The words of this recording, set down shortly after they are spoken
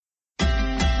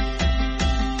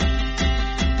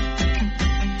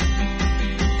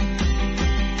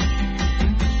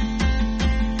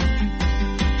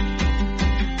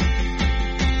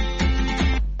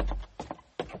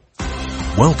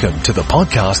Welcome to the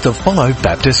podcast of Follow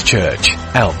Baptist Church.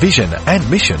 Our vision and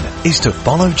mission is to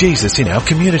follow Jesus in our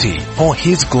community for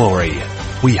His glory.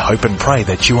 We hope and pray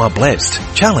that you are blessed,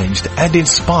 challenged and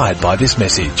inspired by this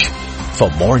message. For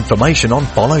more information on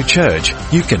Follow Church,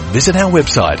 you can visit our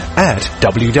website at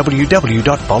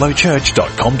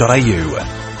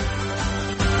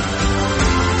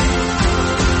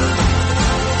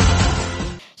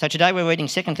www.followchurch.com.au. So today we're reading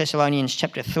 2 Thessalonians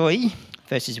chapter 3,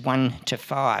 verses 1 to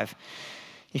 5.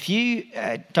 If you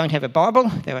don't have a Bible,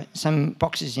 there are some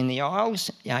boxes in the aisles.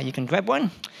 You can grab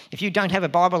one. If you don't have a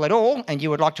Bible at all and you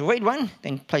would like to read one,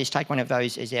 then please take one of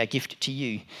those as our gift to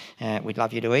you. We'd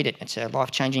love you to read it. It's a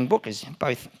life-changing book, as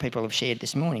both people have shared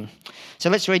this morning. So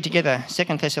let's read together 2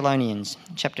 Thessalonians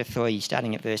chapter 3,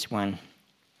 starting at verse 1.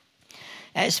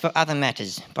 As for other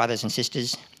matters, brothers and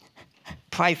sisters,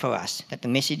 pray for us that the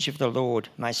message of the Lord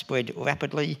may spread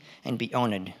rapidly and be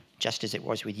honoured, just as it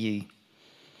was with you.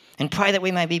 And pray that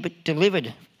we may be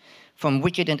delivered from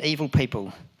wicked and evil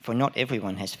people, for not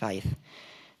everyone has faith.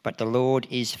 But the Lord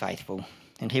is faithful,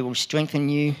 and He will strengthen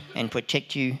you and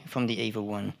protect you from the evil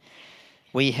one.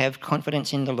 We have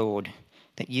confidence in the Lord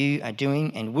that you are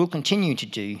doing and will continue to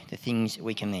do the things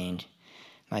we command.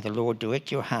 May the Lord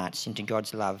direct your hearts into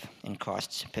God's love and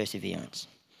Christ's perseverance.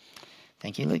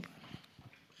 Thank you, Luke.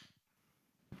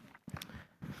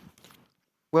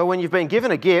 Well, when you've been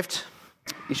given a gift,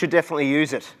 you should definitely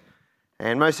use it.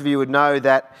 And most of you would know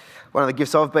that one of the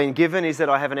gifts I've been given is that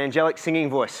I have an angelic singing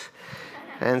voice.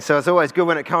 And so it's always good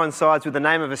when it coincides with the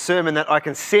name of a sermon that I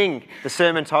can sing the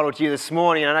sermon title to you this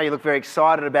morning. And I know you look very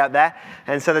excited about that.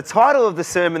 And so the title of the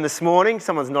sermon this morning,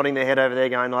 someone's nodding their head over there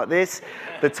going like this.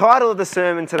 The title of the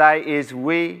sermon today is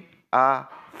We Are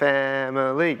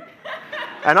Family.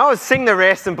 And I would sing the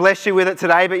rest and bless you with it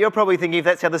today, but you're probably thinking if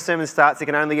that's how the sermon starts, it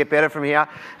can only get better from here.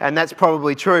 And that's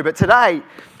probably true. But today,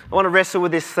 I want to wrestle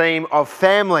with this theme of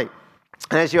family.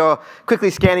 And as you're quickly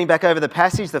scanning back over the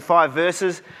passage, the 5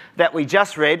 verses that we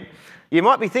just read, you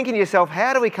might be thinking to yourself,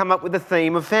 how do we come up with the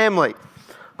theme of family?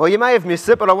 Well, you may have missed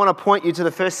it, but I want to point you to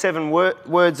the first 7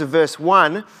 words of verse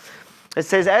 1. It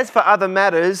says, as for other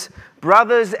matters,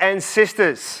 brothers and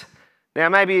sisters. Now,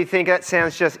 maybe you think that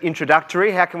sounds just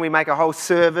introductory. How can we make a whole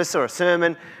service or a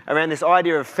sermon around this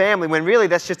idea of family when really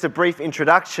that's just a brief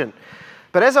introduction?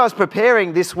 But as I was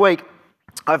preparing this week,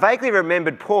 I vaguely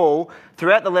remembered Paul,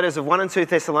 throughout the letters of 1 and 2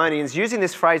 Thessalonians, using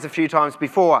this phrase a few times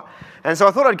before. And so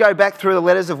I thought I'd go back through the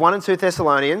letters of 1 and 2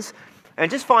 Thessalonians and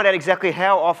just find out exactly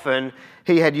how often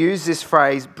he had used this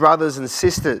phrase, brothers and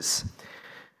sisters.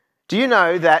 Do you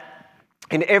know that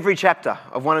in every chapter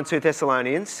of 1 and 2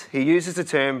 Thessalonians, he uses the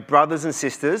term brothers and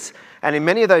sisters, and in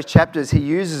many of those chapters, he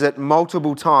uses it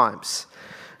multiple times.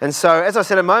 And so, as I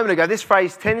said a moment ago, this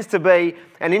phrase tends to be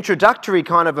an introductory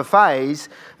kind of a phase,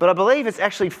 but I believe it's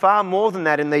actually far more than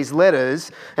that in these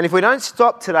letters. And if we don't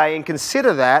stop today and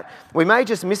consider that, we may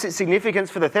just miss its significance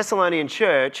for the Thessalonian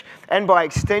church and by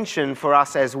extension for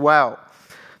us as well.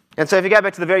 And so if you go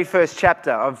back to the very first chapter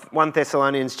of 1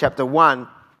 Thessalonians chapter 1,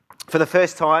 for the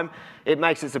first time it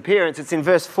makes its appearance. It's in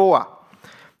verse 4.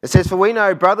 It says, for we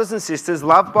know, brothers and sisters,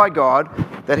 loved by God,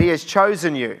 that He has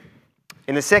chosen you.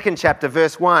 In the second chapter,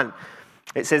 verse 1,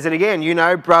 it says it again, you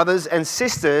know, brothers and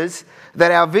sisters,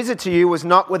 that our visit to you was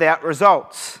not without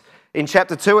results. In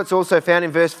chapter 2, it's also found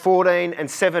in verse 14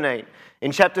 and 17.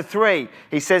 In chapter 3,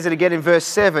 he says it again in verse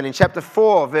 7. In chapter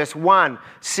 4, verse 1,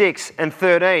 6 and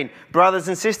 13, brothers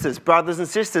and sisters, brothers and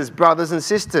sisters, brothers and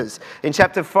sisters. In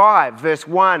chapter 5, verse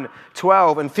 1,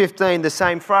 12 and 15, the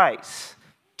same phrase.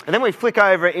 And then we flick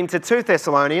over into 2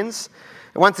 Thessalonians.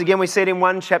 And once again, we see it in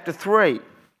 1 chapter 3.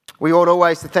 We ought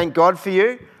always to thank God for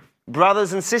you,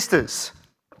 brothers and sisters.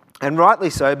 And rightly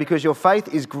so, because your faith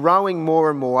is growing more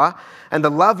and more, and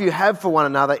the love you have for one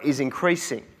another is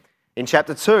increasing. In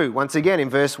chapter 2, once again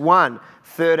in verse 1,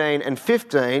 13 and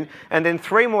 15, and then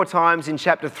 3 more times in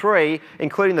chapter 3,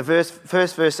 including the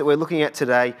first verse that we're looking at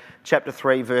today, chapter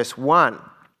 3, verse 1.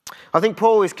 I think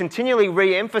Paul is continually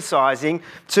re-emphasising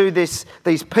to these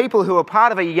people who are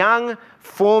part of a young,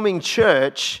 forming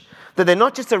church that they're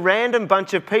not just a random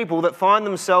bunch of people that find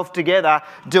themselves together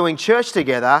doing church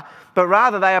together, but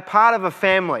rather they are part of a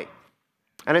family.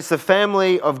 And it's the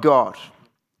family of God.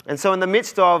 And so in the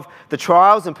midst of the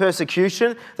trials and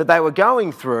persecution that they were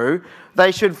going through,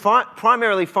 they should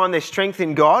primarily find their strength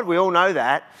in God. We all know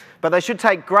that. But they should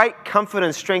take great comfort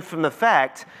and strength from the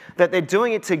fact that they're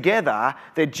doing it together.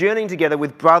 They're journeying together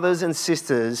with brothers and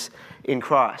sisters in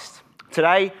Christ.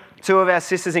 Today, 2 of our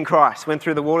sisters in Christ went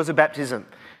through the waters of baptism.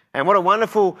 And what a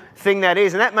wonderful thing that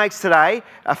is. And that makes today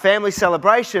a family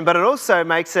celebration, but it also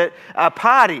makes it a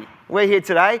party. we're here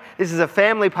today. This is a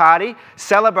family party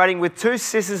celebrating with two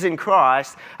sisters in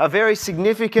Christ, a very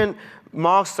significant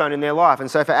milestone in their life. And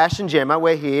so for Ash and Gemma,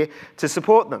 we're here to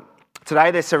support them.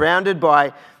 Today they're surrounded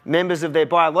by members of their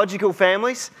biological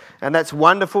families, and that's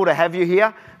wonderful to have you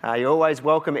here. You're always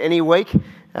welcome any week.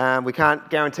 We can't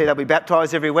guarantee they'll be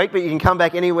baptised every week, but you can come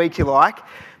back any week you like.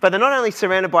 But they're not only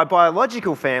surrounded by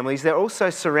biological families, they're also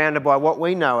surrounded by what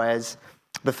we know as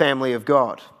the family of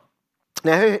God.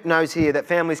 Now, who knows here that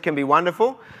families can be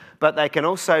wonderful, but they can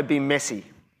also be messy?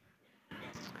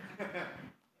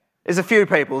 There's a few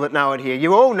people that know it here.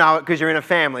 You all know it because you're in a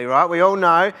family, right? We all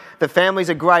know the families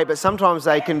are great, but sometimes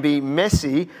they can be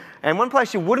messy. And one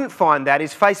place you wouldn't find that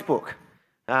is Facebook,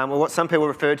 or what some people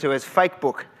refer to as fake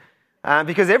book.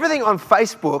 Because everything on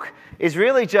Facebook is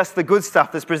really just the good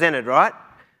stuff that's presented, right?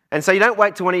 And so you don't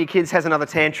wait till one of your kids has another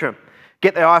tantrum.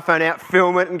 Get their iPhone out,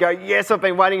 film it, and go, yes, I've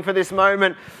been waiting for this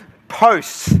moment.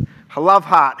 Posts, love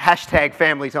heart, hashtag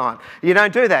family time. You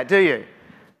don't do that, do you?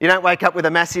 You don't wake up with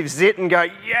a massive zit and go,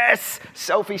 yes,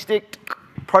 selfie stick,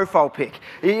 profile pic.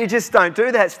 You just don't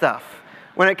do that stuff.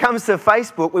 When it comes to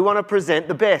Facebook, we want to present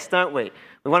the best, don't we?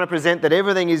 We want to present that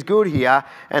everything is good here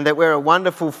and that we're a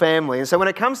wonderful family. And so when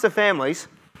it comes to families,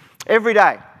 every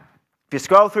day, if you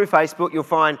scroll through Facebook, you'll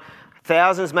find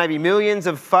thousands, maybe millions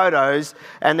of photos,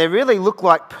 and they really look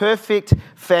like perfect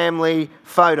family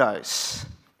photos.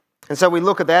 And so we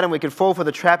look at that and we can fall for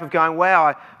the trap of going,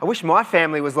 wow, I wish my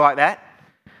family was like that.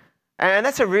 And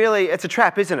it's a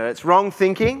trap, isn't it? It's wrong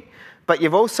thinking, but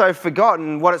you've also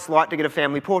forgotten what it's like to get a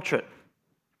family portrait.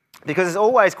 Because it's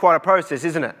always quite a process,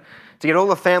 isn't it? To get all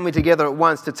the family together at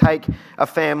once to take a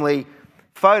family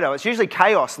photo. It's usually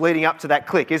chaos leading up to that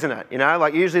click, isn't it? You know,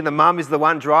 like usually the mum is the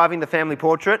one driving the family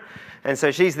portrait, and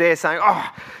so she's there saying, oh,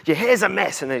 your hair's a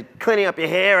mess, and they're cleaning up your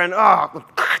hair, and oh,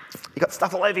 you got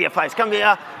stuff all over your face, come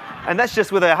here. And that's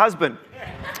just with her husband.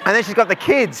 And then she's got the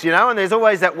kids, you know, and there's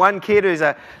always that one kid who's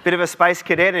a bit of a space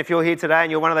cadet, and if you're here today and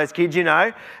you're one of those kids, you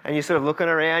know, and you're sort of looking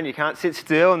around, you can't sit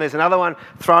still, and there's another one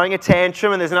throwing a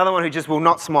tantrum, and there's another one who just will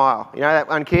not smile. You know, that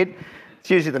one kid? It's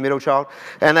usually the middle child.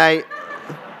 And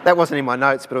that wasn't in my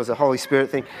notes, but it was a Holy Spirit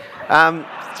thing.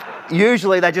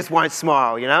 Usually they just won't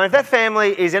smile, you know. If that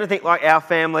family is anything like our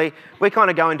family, we kind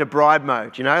of go into bride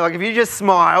mode, you know. Like if you just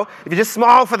smile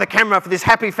for the camera for this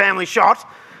happy family shot,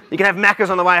 you can have Macca's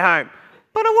on the way home.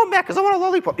 I don't want Macca's, I want a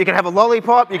lollipop. You can have a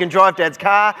lollipop, you can drive Dad's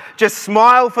car, just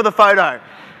smile for the photo,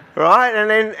 right?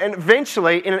 And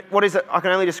eventually, in what is I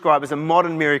can only describe as a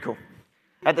modern miracle.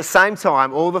 At the same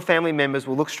time, all the family members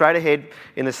will look straight ahead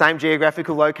in the same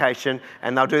geographical location,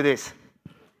 and they'll do this.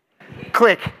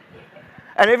 Click.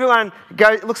 And everyone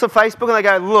looks on Facebook and they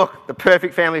go, look, the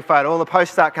perfect family photo. All the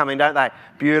posts start coming, don't they?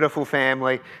 Beautiful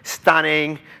family,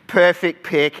 stunning, perfect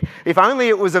pic. If only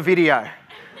it was a video.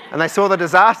 And they saw the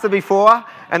disaster before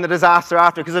and the disaster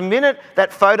after. Because the minute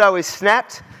that photo is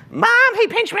snapped, Mum, he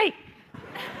pinched me.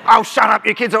 Oh, shut up,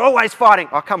 your kids are always fighting.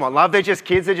 Oh, come on, love, they're just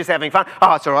kids, they're just having fun.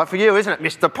 Oh, it's all right for you, isn't it,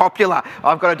 Mr. Popular?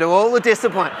 I've got to do all the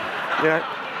discipline. You know?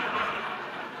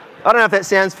 I don't know if that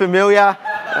sounds familiar,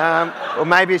 or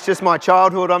maybe it's just my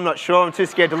childhood, I'm not sure. I'm too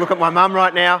scared to look at my mum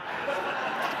right now.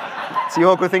 It's the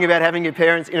awkward thing about having your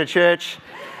parents in a church.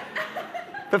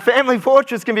 But family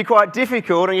portraits can be quite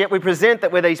difficult, and yet we present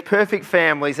that we're these perfect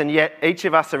families, and yet each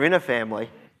of us are in a family.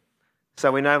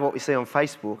 So we know what we see on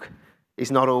Facebook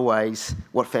is not always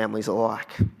what families are like.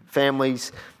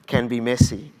 Families can be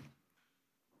messy.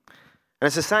 And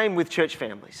it's the same with church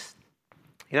families.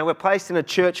 You know, we're placed in a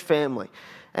church family,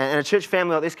 and a church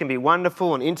family like this can be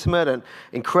wonderful and intimate and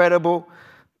incredible,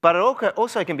 but it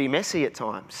also can be messy at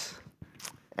times.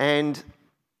 And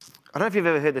I don't know if you've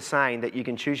ever heard the saying that you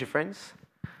can choose your friends.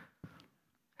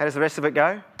 How does the rest of it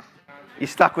go? You're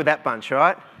stuck with that bunch,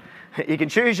 right? You can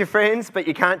choose your friends, but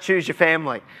you can't choose your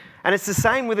family. And it's the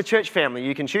same with a church family.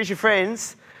 You can choose your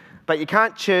friends, but you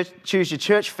can't choose your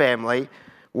church family.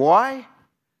 Why?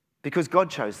 Because God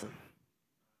chose them.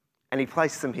 And he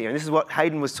placed them here. And this is what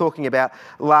Hayden was talking about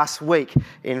last week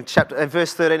in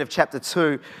verse 13 of chapter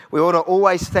 2. We ought to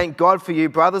always thank God for you,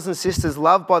 brothers and sisters,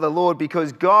 loved by the Lord,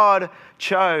 because God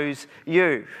chose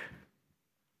you.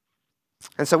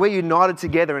 And so we're united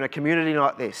together in a community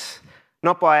like this,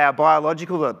 not by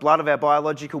the blood of our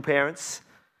biological parents,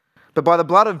 but by the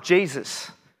blood of Jesus,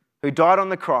 who died on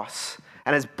the cross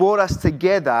and has brought us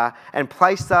together and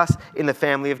placed us in the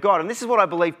family of God. And this is what I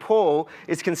believe Paul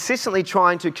is consistently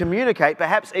trying to communicate,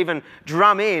 perhaps even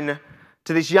drum in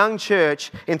to this young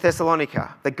church in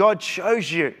Thessalonica, that God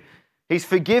chose you. He's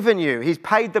forgiven you. He's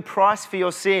paid the price for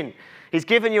your sin. He's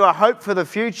given you a hope for the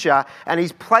future, and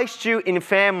he's placed you in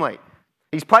family.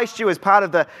 He's placed you as part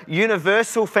of the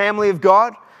universal family of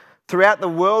God throughout the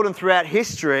world and throughout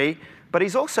history, but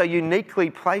he's also uniquely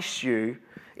placed you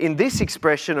in this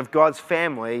expression of God's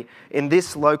family in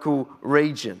this local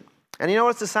region. And you know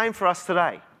what? It's the same for us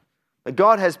today. That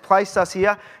God has placed us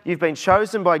here. You've been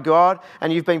chosen by God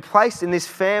and you've been placed in this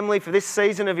family for this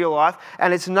season of your life,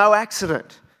 and it's no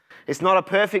accident. It's not a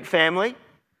perfect family,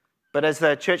 but as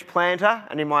the church planter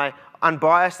and in my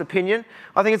unbiased opinion,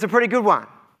 I think it's a pretty good one.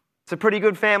 It's a pretty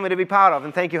good family to be part of.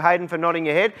 And thank you, Hayden, for nodding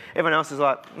your head. Everyone else is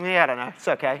like, yeah, I don't know. It's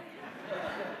okay.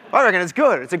 I reckon it's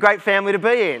good. It's a great family to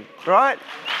be in, right?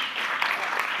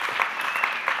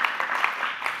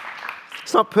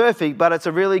 It's not perfect, but it's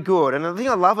a really good. And the thing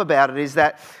I love about it is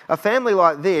that a family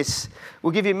like this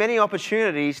will give you many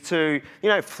opportunities to,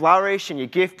 flourish in your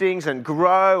giftings and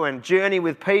grow and journey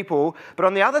with people. But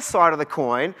on the other side of the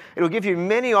coin, it'll give you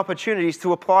many opportunities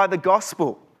to apply the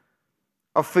gospel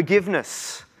of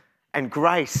forgiveness and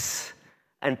grace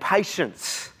and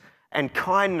patience and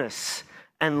kindness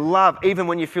and love, even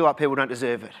when you feel like people don't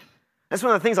deserve it. That's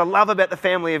one of the things I love about the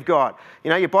family of God.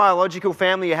 Your biological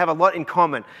family, you have a lot in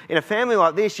common. In a family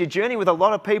like this, you journey with a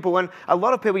lot of people, and a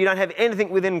lot of people you don't have anything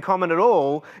within common at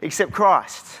all except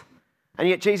Christ. And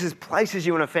yet Jesus places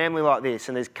you in a family like this,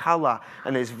 and there's colour,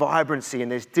 and there's vibrancy,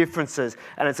 and there's differences,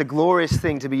 and it's a glorious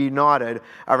thing to be united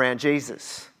around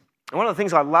Jesus. And one of the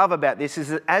things I love about this is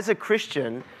that as a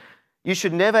Christian, you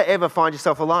should never ever find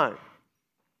yourself alone.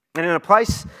 And in a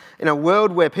place, in a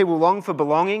world where people long for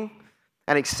belonging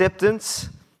and acceptance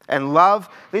and love,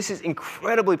 this is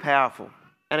incredibly powerful,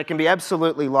 and it can be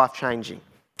absolutely life-changing.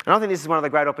 And I think this is one of the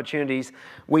great opportunities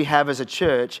we have as a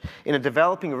church in a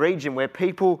developing region where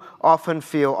people often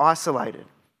feel isolated.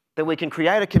 That we can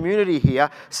create a community here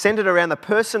centered around the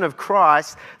person of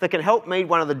Christ that can help meet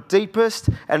one of the deepest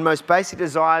and most basic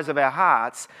desires of our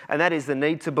hearts, and that is the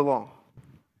need to belong.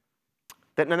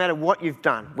 That no matter what you've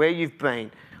done, where you've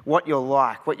been, what you're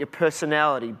like, what your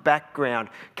personality, background,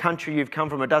 country you've come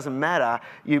from, it doesn't matter.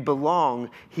 You belong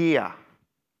here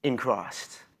in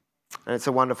Christ. And it's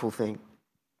a wonderful thing.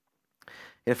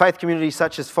 In a faith community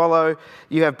such as Follow,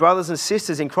 you have brothers and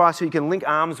sisters in Christ who you can link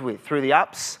arms with through the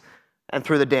ups and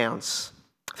through the downs,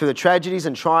 through the tragedies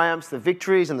and triumphs, the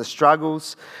victories and the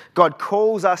struggles. God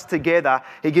calls us together.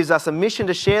 He gives us a mission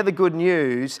to share the good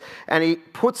news, and He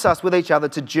puts us with each other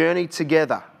to journey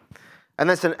together. And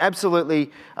that's an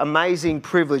absolutely amazing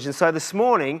privilege. And so this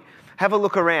morning, have a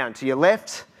look around to your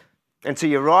left and to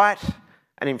your right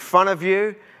and in front of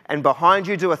you and behind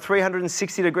you. Do a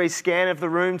 360-degree scan of the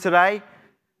room today.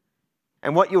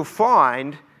 And what you'll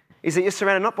find is that you're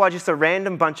surrounded not by just a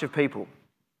random bunch of people,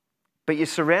 but you're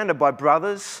surrounded by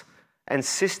brothers and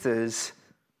sisters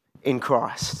in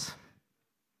Christ.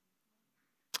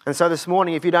 And so this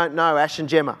morning, if you don't know Ash and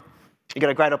Gemma, you've got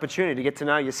a great opportunity to get to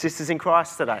know your sisters in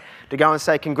Christ today, to go and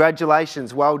say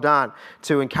congratulations, well done,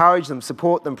 to encourage them,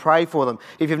 support them, pray for them.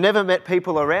 If you've never met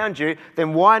people around you,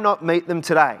 then why not meet them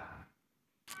today?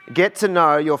 Get to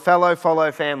know your fellow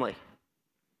Follow family.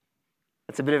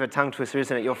 It's a bit of a tongue twister,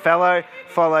 isn't it? Your fellow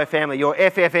Follow family, your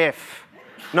FFF.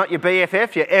 Not your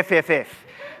BFF, your FFF.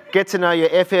 Get to know your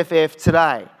FFF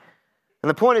today. And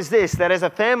the point is this, that as a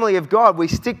family of God, we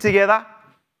stick together,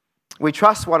 we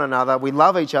trust one another, we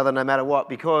love each other no matter what,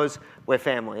 because we're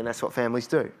family, and that's what families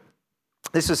do.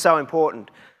 This was so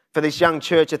important for this young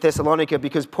church at Thessalonica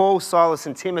because Paul, Silas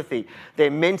and Timothy,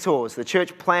 their mentors, the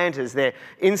church planters, their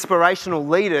inspirational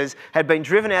leaders, had been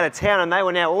driven out of town, and they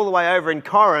were now all the way over in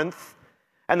Corinth,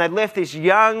 and they'd left this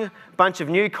young bunch of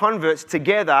new converts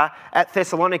together at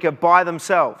Thessalonica by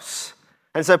themselves.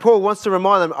 And so Paul wants to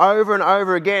remind them over and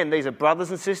over again, these are brothers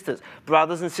and sisters,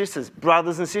 brothers and sisters,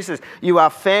 brothers and sisters. You are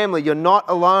family, you're not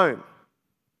alone.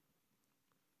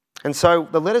 And so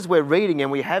the letters we're reading,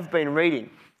 and we have been reading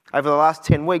over the last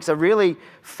 10 weeks, are really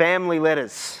family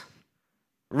letters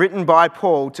written by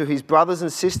Paul to his brothers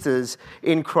and sisters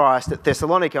in Christ at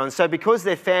Thessalonica. And so because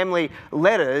they're family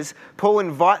letters, Paul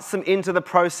invites them into the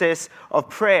process of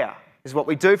prayer. This is what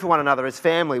we do for one another as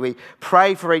family. We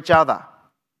pray for each other.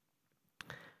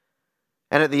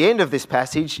 And at the end of this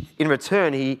passage, in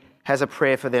return, he has a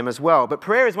prayer for them as well. But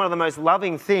prayer is one of the most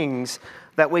loving things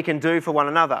that we can do for one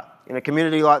another. In a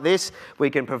community like this, we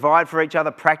can provide for each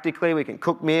other practically, we can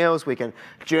cook meals, we can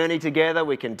journey together,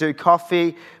 we can do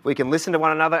coffee, we can listen to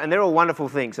one another, and they're all wonderful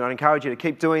things. And I encourage you to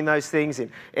keep doing those things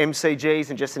in MCGs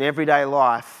and just in everyday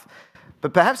life.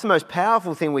 But perhaps the most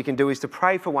powerful thing we can do is to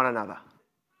pray for one another.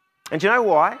 And do you know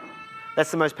why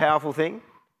that's the most powerful thing?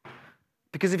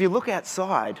 Because if you look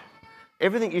outside,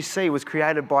 everything you see was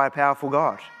created by a powerful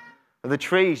God. The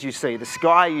trees you see, the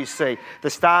sky you see, the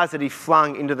stars that he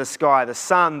flung into the sky, the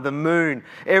sun, the moon,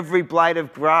 every blade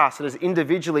of grass that has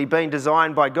individually been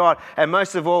designed by God. And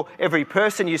most of all, every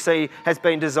person you see has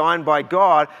been designed by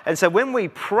God. And so when we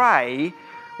pray,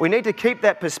 we need to keep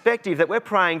that perspective that we're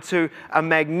praying to a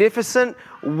magnificent,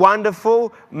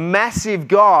 wonderful, massive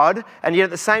God, and yet at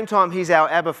the same time, he's our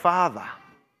Abba Father.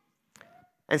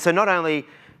 And so not only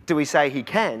do we say he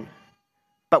can,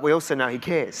 but we also know he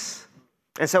cares.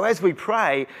 And so as we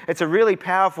pray, it's a really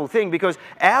powerful thing because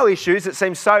our issues that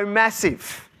seem so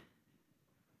massive,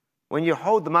 when you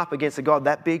hold them up against a God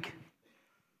that big,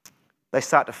 they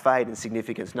start to fade in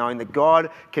significance, knowing that God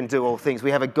can do all things.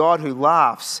 We have a God who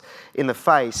laughs in the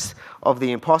face of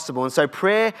the impossible. And so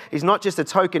prayer is not just a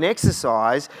token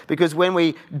exercise, because when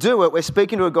we do it, we're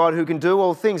speaking to a God who can do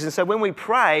all things. And so when we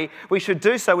pray, we should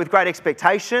do so with great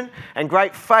expectation and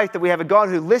great faith that we have a God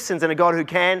who listens and a God who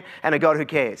can and a God who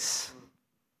cares.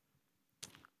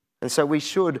 And so we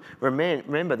should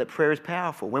remember that prayer is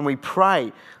powerful. When we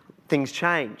pray, things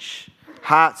change.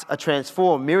 Hearts are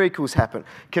transformed. Miracles happen.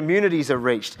 Communities are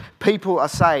reached. People are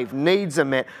saved. Needs are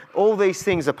met. All these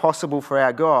things are possible for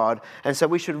our God. And so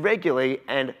we should regularly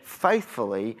and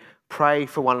faithfully pray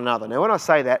for one another. Now, when I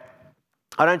say that,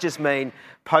 I don't just mean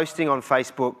posting on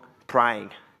Facebook,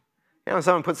 praying. You know, when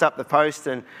someone puts up the post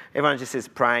and everyone just says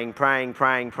praying. Well,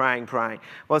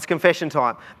 it's confession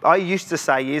time. I used to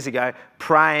say years ago,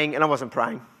 praying, and I wasn't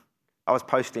praying. I was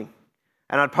posting.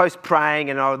 And I'd post praying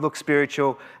and I would look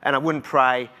spiritual and I wouldn't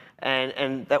pray.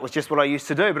 And that was just what I used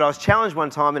to do. But I was challenged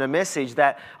one time in a message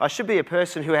that I should be a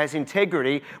person who has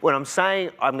integrity. When I'm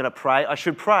saying I'm going to pray, I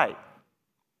should pray.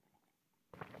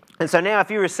 And so now if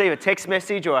you receive a text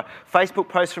message or a Facebook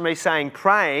post from me saying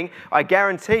praying, I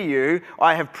guarantee you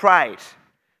I have prayed,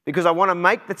 because I want to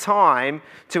make the time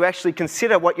to actually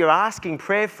consider what you're asking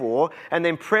prayer for and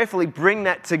then prayerfully bring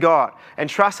that to God and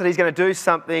trust that he's going to do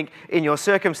something in your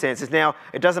circumstances. Now,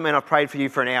 it doesn't mean I've prayed for you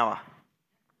for an hour.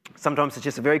 Sometimes it's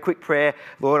just a very quick prayer.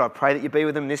 Lord, I pray that you be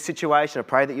with them in this situation. I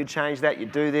pray that you change that, you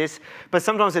do this. But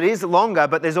sometimes it is longer,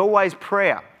 but there's always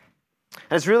prayer.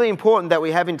 And it's really important that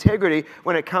we have integrity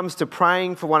when it comes to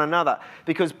praying for one another,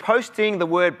 because posting the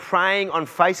word praying on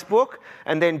Facebook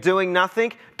and then doing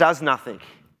nothing does nothing.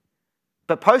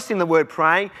 But posting the word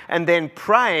praying and then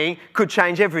praying could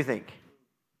change everything.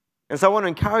 And so I want to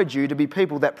encourage you to be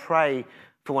people that pray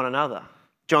for one another.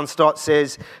 John Stott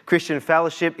says, Christian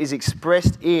fellowship is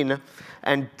expressed in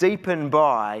and deepened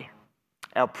by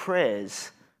our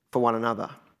prayers for one another.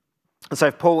 And so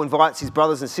Paul invites his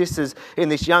brothers and sisters in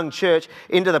this young church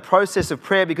into the process of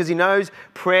prayer because he knows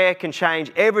prayer can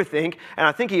change everything. And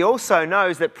I think he also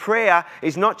knows that prayer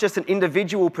is not just an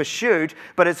individual pursuit,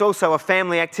 but it's also a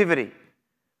family activity.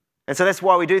 And so that's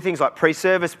why we do things like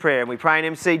pre-service prayer, and we pray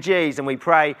in MCGs, and we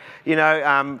pray,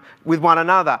 with one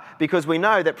another, because we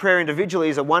know that prayer individually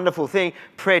is a wonderful thing.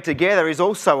 Prayer together is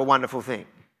also a wonderful thing.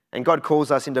 And God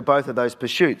calls us into both of those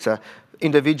pursuits, an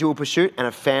individual pursuit and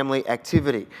a family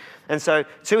activity. And so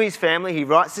to his family, he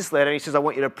writes this letter and he says, I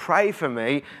want you to pray for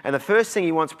me. And the first thing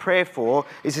he wants prayer for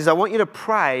is he says, I want you to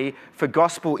pray for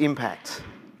gospel impact.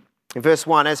 In verse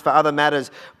 1, as for other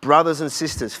matters, brothers and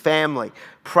sisters, family,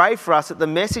 pray for us that the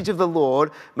message of the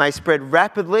Lord may spread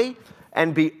rapidly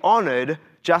and be honoured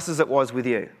just as it was with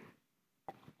you.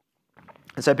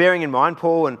 And so bearing in mind,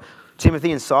 Paul and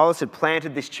Timothy and Silas had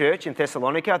planted this church in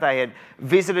Thessalonica. They had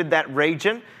visited that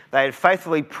region. They had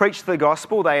faithfully preached the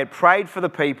gospel. They had prayed for the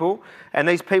people. And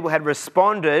these people had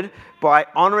responded by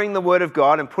honouring the word of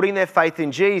God and putting their faith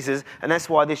in Jesus. And that's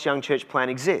why this young church plant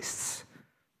exists.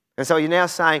 And so you're now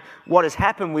saying, what has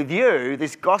happened with you,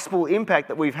 this gospel impact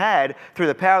that we've had through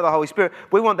the power of the Holy Spirit,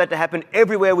 we want that to happen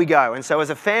everywhere we go. And so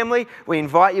as a family, we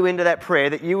invite you into that prayer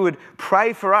that you would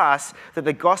pray for us that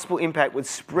the gospel impact would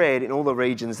spread in all the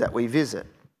regions that we visit.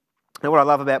 Now, what I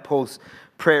love about Paul's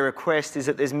prayer request is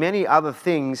that there's many other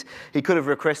things he could have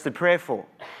requested prayer for.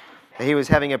 He was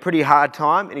having a pretty hard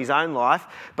time in his own life,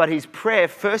 but his prayer,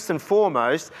 first and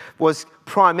foremost, was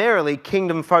primarily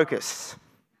kingdom focused.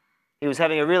 He was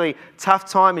having a really tough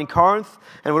time in Corinth,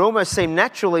 and it would almost seem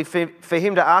naturally for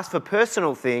him to ask for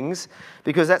personal things,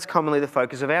 because that's commonly the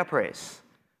focus of our prayers.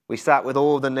 We start with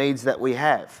all the needs that we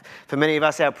have. For many of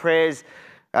us, our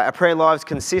prayer lives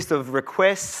consist of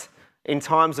requests in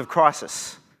times of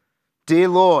crisis. Dear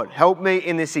Lord, help me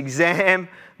in this exam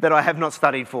that I have not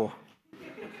studied for.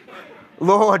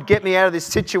 Lord, get me out of this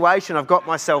situation I've got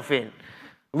myself in.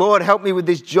 Lord, help me with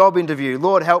this job interview.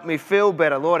 Lord, help me feel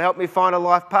better. Lord, help me find a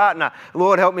life partner.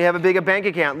 Lord, help me have a bigger bank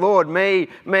account. Lord, me.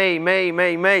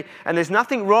 And there's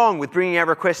nothing wrong with bringing our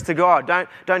requests to God.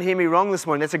 Don't hear me wrong this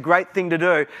morning. That's a great thing to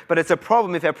do. But it's a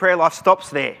problem if our prayer life stops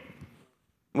there.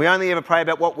 We only ever pray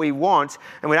about what we want,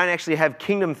 and we don't actually have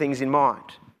kingdom things in mind.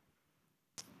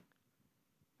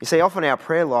 You see, often our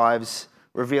prayer lives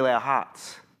reveal our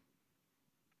hearts.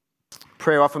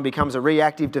 Prayer often becomes a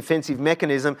reactive defensive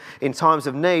mechanism in times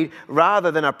of need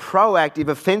rather than a proactive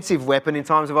offensive weapon in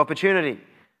times of opportunity.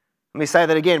 Let me say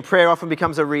that again. Prayer often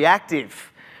becomes a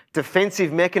reactive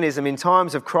defensive mechanism in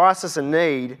times of crisis and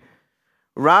need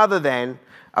rather than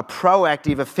a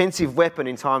proactive offensive weapon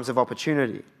in times of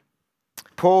opportunity.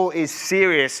 Paul is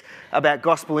serious about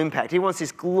gospel impact. He wants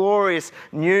this glorious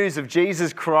news of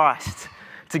Jesus Christ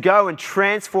to go and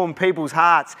transform people's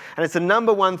hearts, and it's the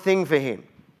number one thing for him.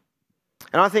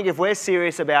 And I think if we're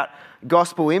serious about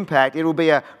gospel impact, it will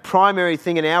be a primary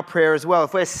thing in our prayer as well.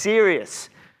 If we're serious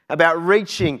about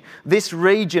reaching this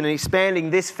region and expanding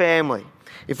this family,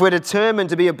 if we're determined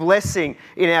to be a blessing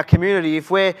in our community, if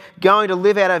we're going to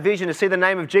live out our vision to see the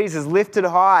name of Jesus lifted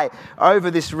high over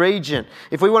this region,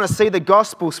 if we want to see the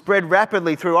gospel spread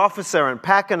rapidly through Officer and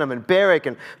Pakenham and Berwick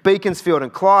and Beaconsfield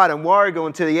and Clyde and Warragul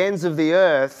and to the ends of the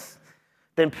earth,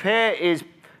 then prayer is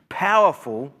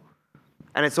powerful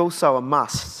and it's also a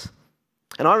must.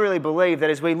 And I really believe that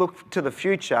as we look to the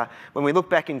future, when we look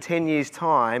back in 10 years'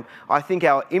 time, I think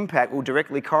our impact will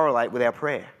directly correlate with our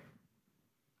prayer.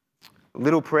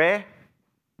 Little prayer,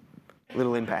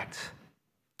 little impact.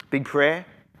 Big prayer,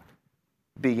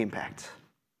 big impact.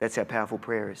 That's how powerful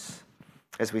prayer is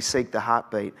as we seek the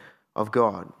heartbeat of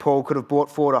God. Paul could have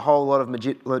brought forward a whole lot of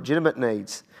legitimate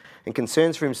needs and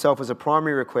concerns for himself as a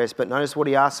primary request, but notice what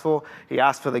he asked for. He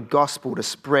asked for the gospel to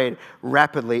spread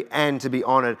rapidly and to be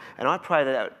honoured. And I pray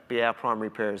that would be our primary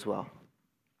prayer as well.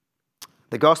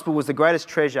 The gospel was the greatest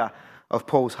treasure of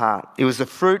Paul's heart. It was the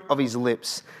fruit of his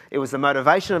lips. It was the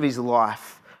motivation of his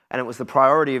life, and it was the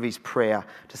priority of his prayer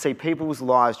to see people's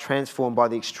lives transformed by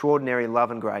the extraordinary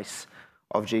love and grace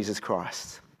of Jesus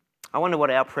Christ. I wonder what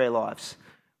our prayer lives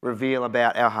reveal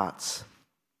about our hearts.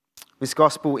 This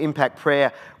gospel impact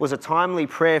prayer was a timely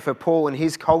prayer for Paul and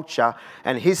his culture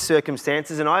and his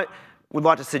circumstances, and I would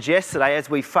like to suggest today, as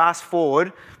we fast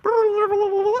forward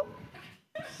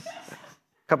a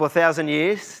couple of thousand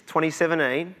years,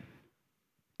 2017,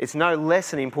 it's no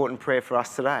less an important prayer for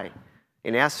us today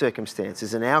in our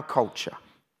circumstances, in our culture.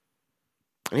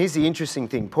 And here's the interesting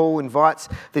thing. Paul invites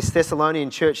this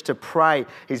Thessalonian church to pray,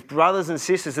 his brothers and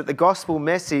sisters, that the gospel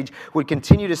message would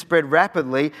continue to spread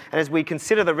rapidly. And as we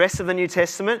consider the rest of the New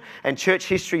Testament and church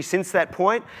history since that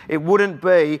point, it wouldn't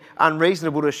be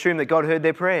unreasonable to assume that God heard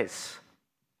their prayers.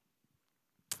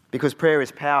 Because prayer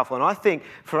is powerful. And I think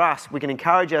for us, we can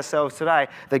encourage ourselves today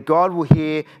that God will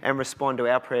hear and respond to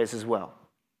our prayers as well.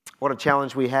 What a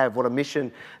challenge we have, what a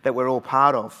mission that we're all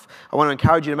part of. I want to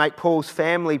encourage you to make Paul's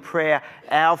family prayer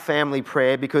our family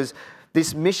prayer, because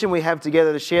this mission we have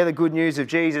together to share the good news of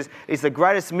Jesus is the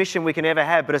greatest mission we can ever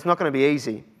have, but it's not going to be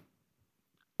easy. It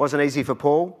wasn't easy for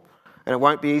Paul, and it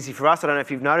won't be easy for us. I don't know if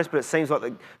you've noticed, but it seems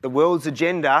like the world's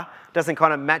agenda doesn't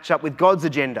kind of match up with God's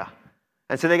agenda.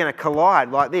 And so they're going to collide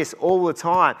like this all the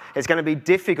time. It's going to be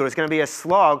difficult. It's going to be a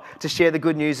slog to share the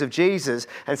good news of Jesus.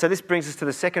 And so this brings us to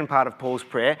the second part of Paul's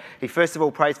prayer. He first of all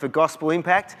prays for gospel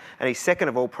impact, and he second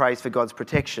of all prays for God's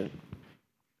protection.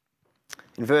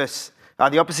 In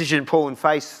the opposition Paul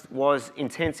faced was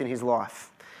intense in his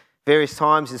life. Various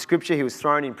times in Scripture he was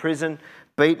thrown in prison,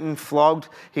 beaten, flogged,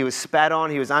 he was spat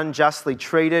on, he was unjustly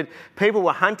treated. People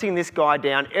were hunting this guy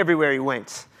down everywhere he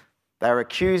went. They were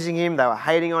accusing him, they were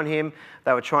hating on him,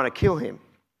 they were trying to kill him.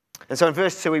 And so in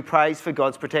verse 2 he prays for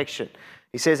God's protection.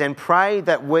 He says, "And pray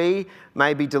that we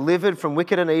may be delivered from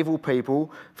wicked and evil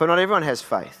people, for not everyone has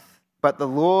faith. But the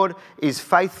Lord is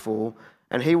faithful,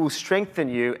 and he will strengthen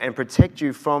you and protect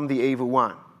you from the evil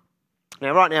one."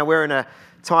 Now, right now we're in a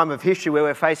time of history where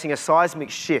we're facing a seismic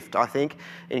shift, I think,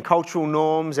 in cultural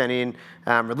norms and in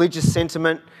religious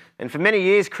sentiment. And for many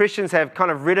years, Christians have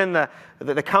kind of ridden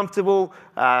the comfortable,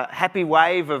 happy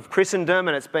wave of Christendom,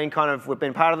 and we've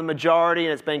been part of the majority,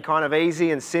 and it's been kind of easy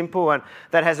and simple, and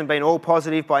that hasn't been all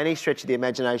positive by any stretch of the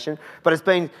imagination, but it's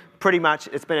been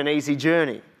an easy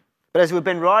journey. But as we've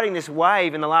been riding this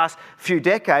wave in the last few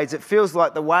decades, it feels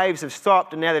like the waves have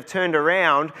stopped and now they've turned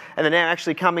around and they're now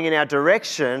actually coming in our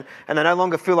direction, and they no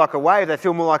longer feel like a wave, they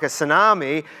feel more like a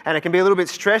tsunami, and it can be a little bit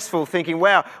stressful thinking,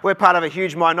 wow, we're part of a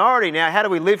huge minority now. How do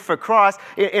we live for Christ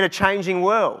in a changing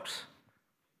world?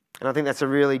 And I think that's a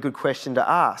really good question to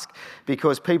ask,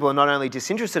 because people are not only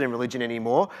disinterested in religion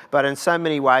anymore, but in so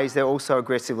many ways they're also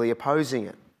aggressively opposing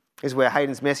it. This is where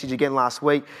Hayden's message again last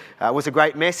week was a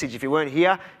great message. If you weren't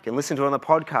here, you can listen to it on the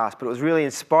podcast, but it was really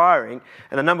inspiring.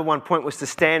 And the number one point was to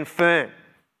stand firm.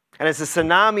 And as the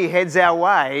tsunami heads our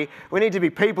way, we need to be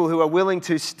people who are willing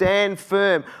to stand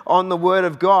firm on the Word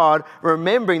of God,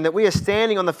 remembering that we are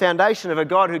standing on the foundation of a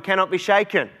God who cannot be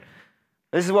shaken.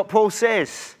 This is what Paul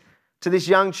says to this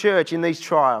young church in these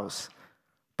trials.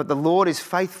 But the Lord is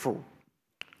faithful,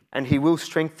 and He will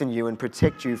strengthen you and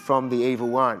protect you from the evil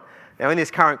one. Now, in this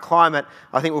current climate,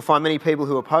 I think we'll find many people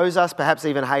who oppose us, perhaps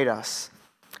even hate us.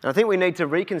 And I think we need to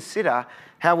reconsider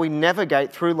how we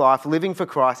navigate through life living for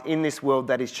Christ in this world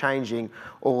that is changing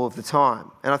all of the time.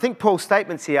 And I think Paul's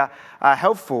statements here are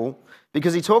helpful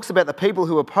because he talks about the people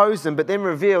who oppose them, but then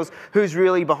reveals who's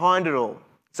really behind it all.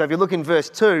 So if you look in verse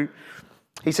 2,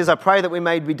 he says, I pray that we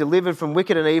may be delivered from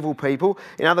wicked and evil people.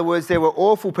 In other words, there were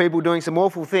awful people doing some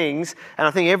awful things, and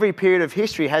I think every period of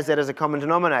history has that as a common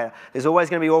denominator. There's always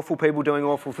going to be awful people doing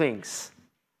awful things.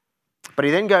 But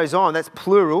he then goes on, that's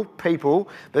plural, people,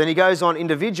 but then he goes on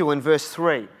individual in verse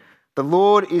 3. The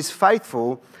Lord is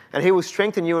faithful, and He will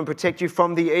strengthen you and protect you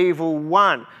from the evil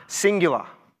one, singular.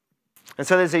 And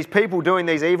so there's these people doing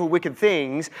these evil, wicked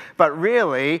things, but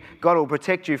really God will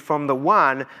protect you from the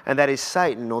one, and that is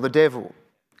Satan or the devil.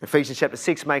 Ephesians chapter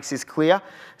 6 makes this clear.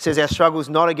 It says, our struggle is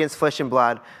not against flesh and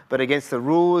blood, but against the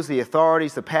rulers, the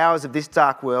authorities, the powers of this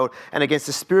dark world, and against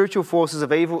the spiritual forces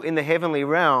of evil in the heavenly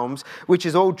realms, which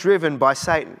is all driven by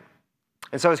Satan.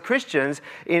 And so as Christians,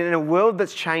 in a world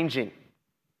that's changing,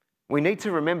 we need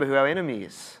to remember who our enemy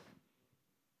is.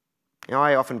 You know,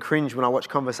 I often cringe when I watch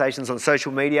conversations on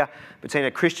social media between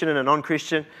a Christian and a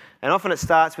non-Christian. And often it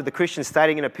starts with the Christian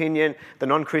stating an opinion, the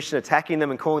non-Christian attacking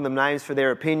them and calling them names for their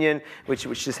opinion, which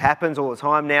just happens all the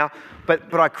time now.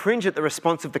 But I cringe at the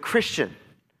response of the Christian,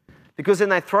 because then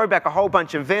they throw back a whole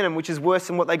bunch of venom, which is worse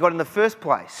than what they got in the first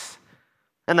place.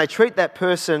 And they treat that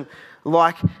person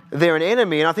like they're an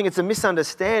enemy. And I think it's a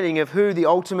misunderstanding of who the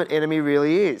ultimate enemy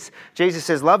really is. Jesus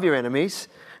says, love your enemies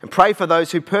and pray for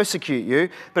those who persecute you.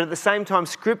 But at the same time,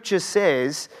 Scripture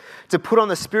says to put on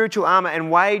the spiritual armour and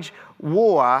wage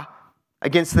war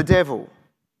against the devil.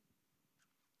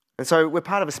 And so we're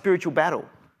part of a spiritual battle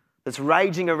that's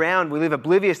raging around. We live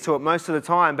oblivious to it most of the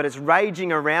time, but it's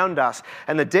raging around us.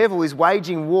 And the devil is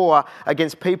waging war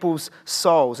against people's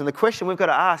souls. And the question we've got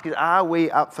to ask is, are we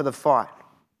up for the fight?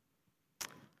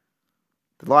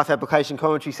 The Life Application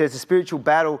Commentary says the spiritual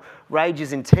battle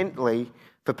rages intently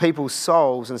for people's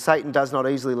souls, and Satan does not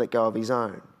easily let go of his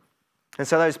own. And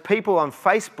so those people on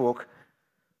Facebook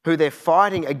who they're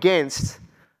fighting against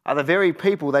are the very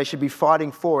people they should be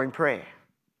fighting for in prayer.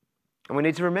 And we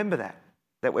need to remember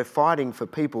that we're fighting for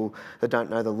people that don't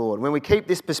know the Lord. When we keep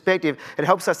this perspective, it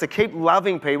helps us to keep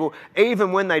loving people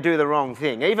even when they do the wrong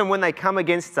thing, even when they come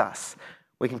against us.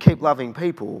 We can keep loving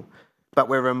people, but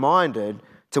we're reminded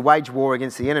to wage war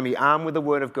against the enemy, armed with the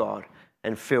Word of God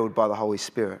and filled by the Holy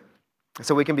Spirit.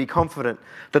 So we can be confident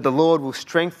that the Lord will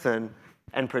strengthen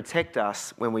and protect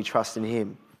us when we trust in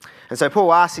Him. And so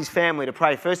Paul asks his family to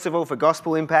pray, first of all, for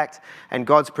gospel impact and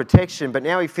God's protection, but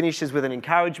now he finishes with an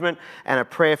encouragement and a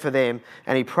prayer for them,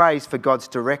 and he prays for God's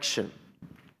direction.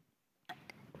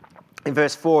 In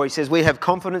verse 4, he says, we have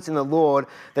confidence in the Lord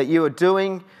that you are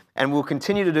doing and will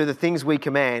continue to do the things we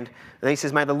command. And he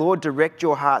says, may the Lord direct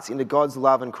your hearts into God's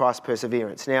love and Christ's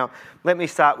perseverance. Now, let me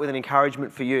start with an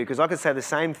encouragement for you, because I could say the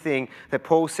same thing that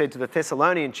Paul said to the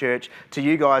Thessalonian church to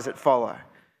you guys that follow.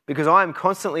 Because I am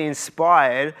constantly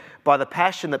inspired by the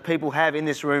passion that people have in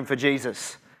this room for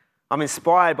Jesus. I'm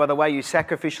inspired by the way you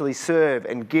sacrificially serve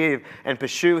and give and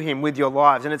pursue Him with your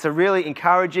lives. And it's a really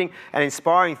encouraging and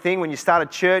inspiring thing when you start a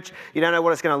church. You don't know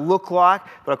what it's going to look like,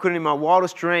 but I couldn't in my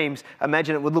wildest dreams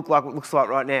imagine it would look like what it looks like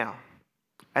right now.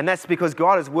 And that's because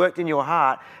God has worked in your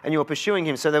heart and you're pursuing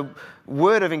Him. So the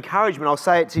word of encouragement, I'll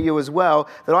say it to you as well,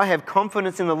 that I have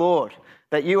confidence in the Lord,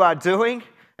 that you are doing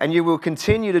and you will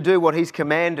continue to do what He's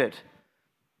commanded.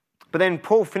 But then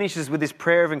Paul finishes with this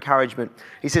prayer of encouragement.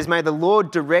 He says, may the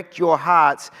Lord direct your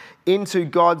hearts into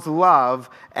God's love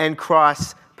and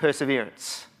Christ's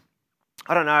perseverance.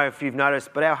 I don't know if you've noticed,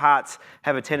 but our hearts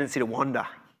have a tendency to wander.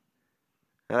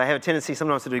 Now, they have a tendency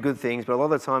sometimes to do good things, but a lot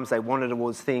of the times they wander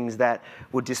towards things that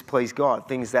would displease God,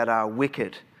 things that are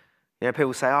wicked. You know,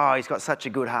 people say, oh, he's got such a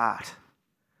good heart.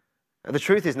 The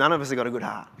truth is, none of us have got a good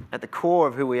heart. At the core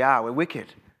of who we are, we're wicked.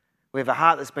 We have a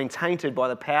heart that's been tainted by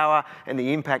the power and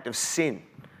the impact of sin.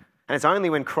 And it's only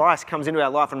when Christ comes into our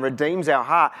life and redeems our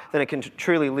heart that it can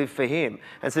truly live for Him.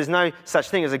 And so there's no such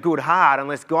thing as a good heart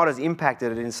unless God has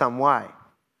impacted it in some way.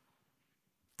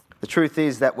 The truth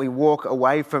is that we walk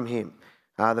away from Him.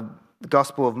 The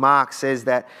Gospel of Mark says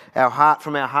that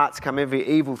from our hearts come every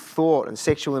evil thought and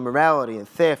sexual immorality and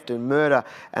theft and murder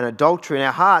and adultery. And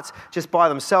our hearts just by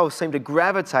themselves seem to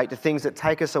gravitate to things that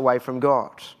take us away from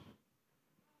God.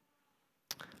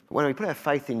 When we put our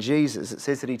faith in Jesus, it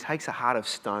says that he takes a heart of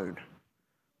stone,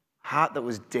 a heart that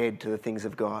was dead to the things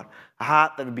of God, a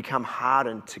heart that had become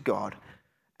hardened to God,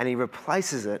 and he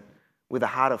replaces it with a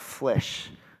heart of flesh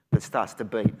that starts to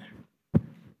beat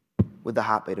with the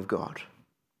heartbeat of God.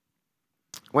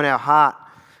 When our heart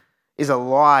is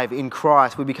alive in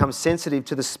Christ, we become sensitive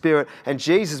to the Spirit, and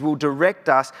Jesus will direct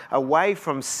us away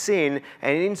from sin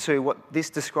and into what this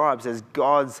describes as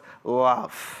God's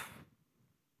love.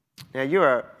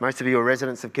 Now, most of you are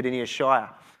residents of Cardinia Shire,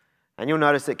 and you'll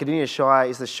notice that Cardinia Shire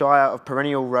is the Shire of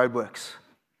perennial roadworks.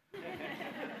 I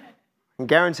can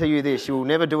guarantee you this, you will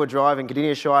never do a drive in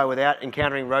Cardinia Shire without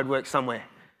encountering roadworks somewhere.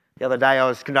 The other day I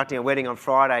was conducting a wedding on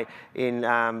Friday in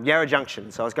Yarra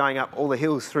Junction, so I was going up all the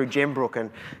hills through Gembrook, and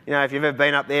if you've ever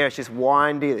been up there, it's just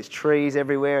windy, there's trees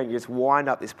everywhere, and you just wind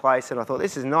up this place, and I thought,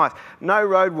 this is nice, no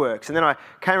roadworks. And then I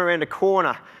came around a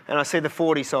corner and I see the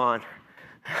 40 sign.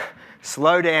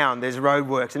 Slow down, there's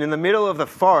roadworks. And in the middle of the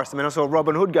forest, I saw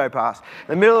Robin Hood go past.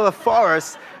 In the middle of the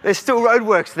forest, there's still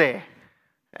roadworks there.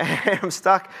 And I'm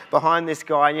stuck behind this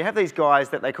guy. And you have these guys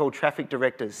that they call traffic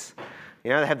directors.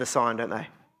 They have the sign, don't they?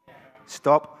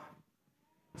 Stop,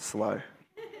 slow.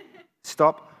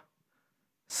 Stop,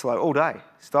 slow. All day.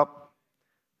 Stop,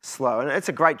 slow. And it's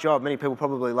a great job. Many people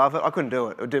probably love it. I couldn't do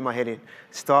it. It would do my head in.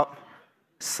 Stop,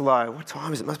 slow. What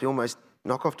time is it? It must be almost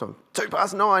knock-off time.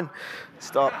 9:02.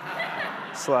 Stop.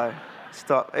 Slow.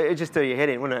 Stop. It'd just do your head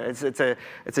in, wouldn't it?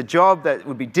 It's a job that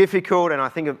would be difficult, and I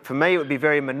think for me it would be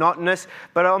very monotonous.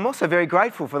 But I'm also very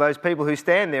grateful for those people who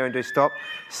stand there and do stop,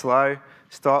 slow,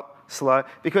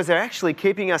 because they're actually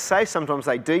keeping us safe. Sometimes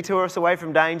they detour us away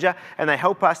from danger, and they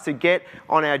help us to get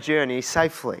on our journey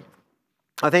safely.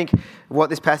 I think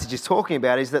what this passage is talking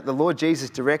about is that the Lord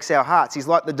Jesus directs our hearts. He's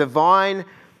like the divine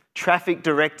traffic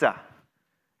director.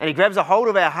 And he grabs a hold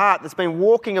of our heart that's been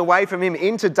walking away from him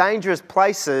into dangerous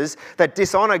places that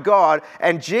dishonour God.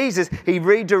 And Jesus, he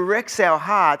redirects our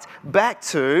hearts back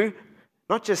to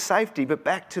not just safety, but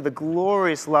back to the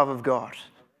glorious love of God.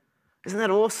 Isn't that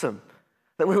awesome?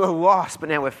 That we were lost, but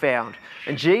now we're found.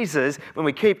 And Jesus, when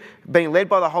we keep being led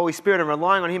by the Holy Spirit and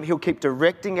relying on him, he'll keep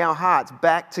directing our hearts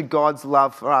back to God's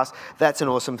love for us. That's an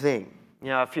awesome thing.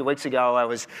 A few weeks ago,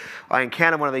 I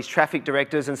encountered one of these traffic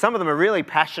directors, and some of them are really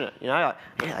passionate.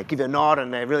 They give you a nod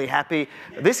and they're really happy.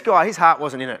 This guy, his heart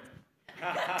wasn't in it.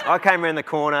 I came around the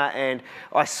corner, and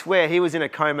I swear he was in a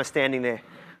coma standing there.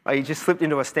 He just slipped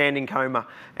into a standing coma.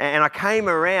 And I came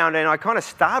around and I kind of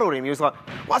startled him. He was like,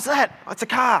 "What's that?" "It's a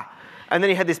car." And then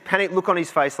he had this panicked look on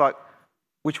his face like,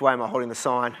 "Which way am I holding the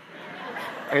sign?"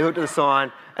 And he looked at the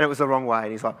sign and it was the wrong way.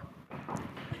 And he's like,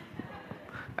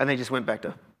 and then he just went back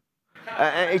to...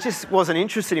 he just wasn't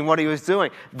interested in what he was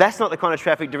doing. That's not the kind of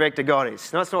traffic director God is.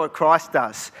 That's not what Christ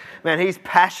does. Man, he's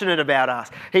passionate about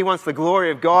us. He wants the glory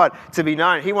of God to be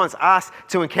known. He wants us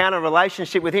to encounter a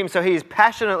relationship with him. So he is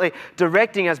passionately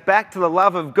directing us back to the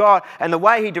love of God. And the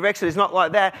way he directs it is not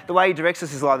like that. The way he directs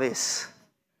us is like this.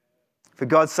 For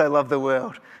God so loved the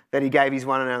world that he gave his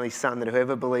one and only Son, that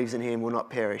whoever believes in him will not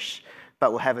perish,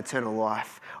 but will have eternal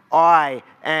life. I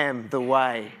am the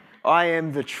way. I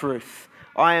am the truth.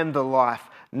 I am the life.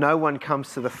 No one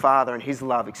comes to the Father and his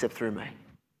love except through me.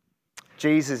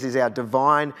 Jesus is our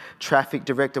divine traffic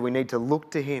director. We need to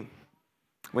look to him.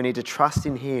 We need to trust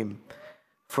in him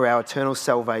for our eternal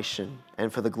salvation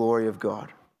and for the glory of God.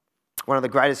 One of the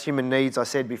greatest human needs, I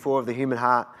said before, of the human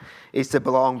heart is to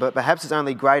belong, but perhaps its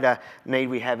only greater need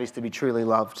we have is to be truly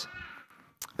loved.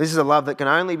 This is a love that can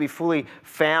only be fully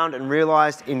found and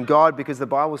realised in God, because the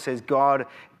Bible says God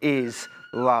is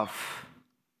love.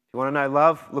 You want to know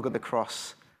love? Look at the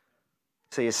cross.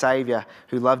 See a Saviour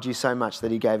who loved you so much that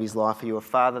he gave his life for you, a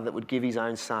Father that would give his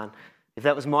own Son. If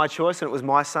that was my choice and it was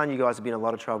my son, you guys would be in a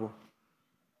lot of trouble.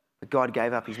 But God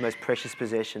gave up his most precious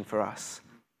possession for us.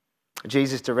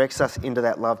 Jesus directs us into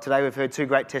that love. Today we've heard two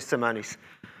great testimonies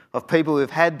of people who've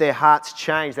had their hearts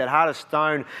changed. That heart of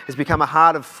stone has become a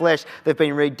heart of flesh. They've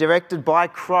been redirected by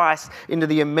Christ into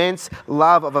the immense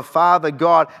love of a Father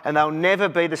God, and they'll never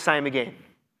be the same again.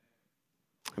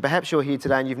 And perhaps you're here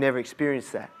today and you've never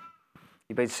experienced that.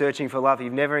 You've been searching for love.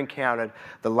 You've never encountered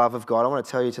the love of God. I want to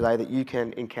tell you today that you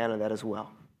can encounter that as well.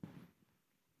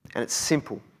 And it's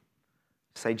simple.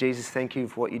 Say, Jesus, thank you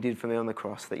for what you did for me on the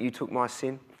cross, that you took my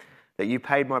sin, that you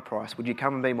paid my price. Would you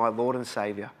come and be my Lord and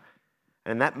Saviour?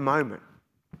 And in that moment,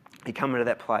 you come into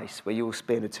that place where you will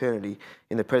spend eternity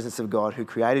in the presence of God who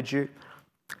created you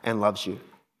and loves you.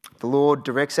 The Lord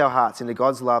directs our hearts into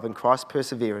God's love and Christ's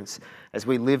perseverance as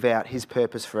we live out his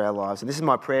purpose for our lives. And this is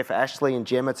my prayer for Ashley and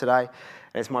Gemma today.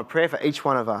 And it's my prayer for each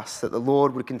one of us, that the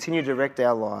Lord would continue to direct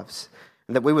our lives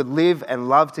and that we would live and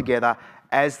love together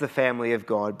as the family of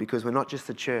God, because we're not just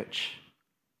the church.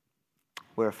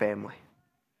 we're a family.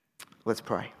 Let's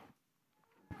pray.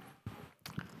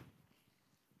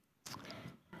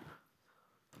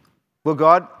 Lord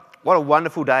God, what a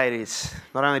wonderful day it is.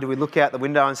 Not only do we look out the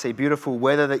window and see beautiful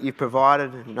weather that you've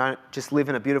provided and don't just live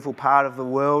in a beautiful part of the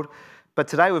world, but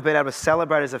today we've been able to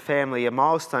celebrate as a family a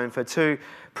milestone for two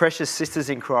precious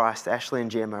sisters in Christ, Ashley and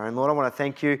Gemma. And Lord, I want to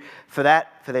thank you for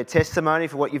that, for their testimony,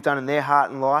 for what you've done in their heart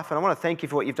and life. And I want to thank you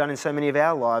for what you've done in so many of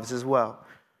our lives as well.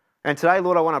 And today,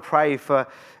 Lord, I want to pray for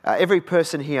every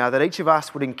person here that each of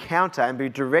us would encounter and be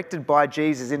directed by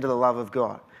Jesus into the love of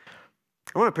God.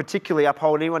 I want to particularly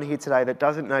uphold anyone here today that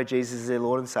doesn't know Jesus as their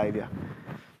Lord and Saviour,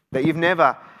 that you've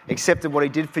never accepted what he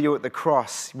did for you at the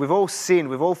cross. We've all sinned,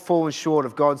 we've all fallen short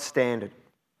of God's standard.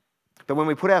 But when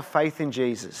we put our faith in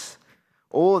Jesus,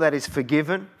 all that is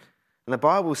forgiven, and the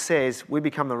Bible says we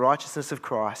become the righteousness of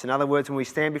Christ. In other words, when we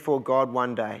stand before God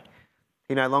one day,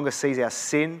 he no longer sees our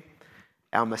sin,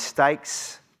 our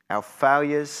mistakes, our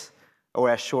failures, or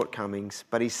our shortcomings,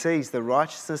 but he sees the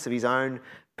righteousness of his own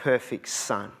perfect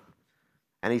Son.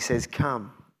 And he says,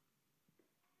 come,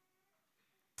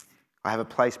 I have a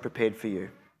place prepared for you.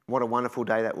 What a wonderful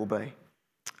day that will be.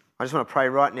 I just want to pray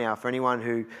right now for anyone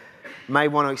who may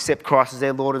want to accept Christ as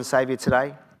their Lord and Saviour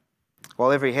today.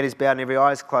 While every head is bowed and every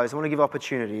eye is closed, I want to give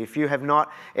opportunity. If you have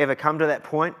not ever come to that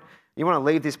point, you want to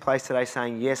leave this place today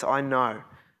saying, yes, I know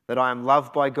that I am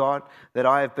loved by God, that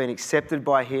I have been accepted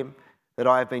by him, that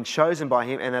I have been chosen by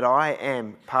him, and that I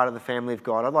am part of the family of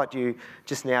God. I'd like you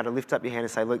just now to lift up your hand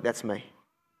and say, look, that's me.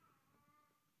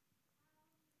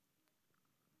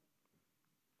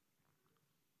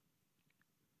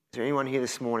 Is there anyone here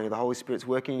this morning, the Holy Spirit's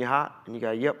working in your heart and you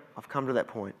go, yep, I've come to that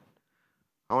point.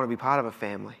 I want to be part of a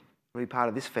family. I want to be part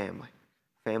of this family,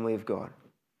 family of God.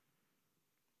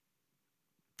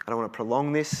 I don't want to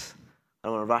prolong this. I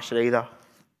don't want to rush it either.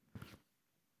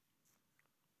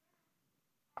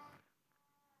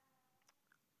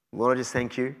 Lord, I just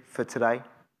thank you for today.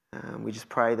 We just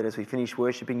pray that as we finish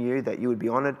worshipping you, that you would be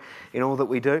honoured in all that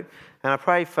we do. And I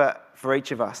pray for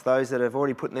each of us, those that have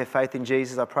already put their faith in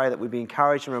Jesus, I pray that we'd be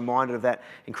encouraged and reminded of that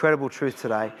incredible truth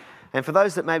today. And for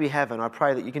those that maybe haven't, I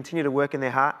pray that you continue to work in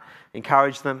their heart,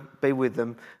 encourage them, be with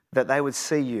them, that they would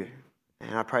see you.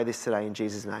 And I pray this today in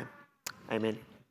Jesus' name. Amen.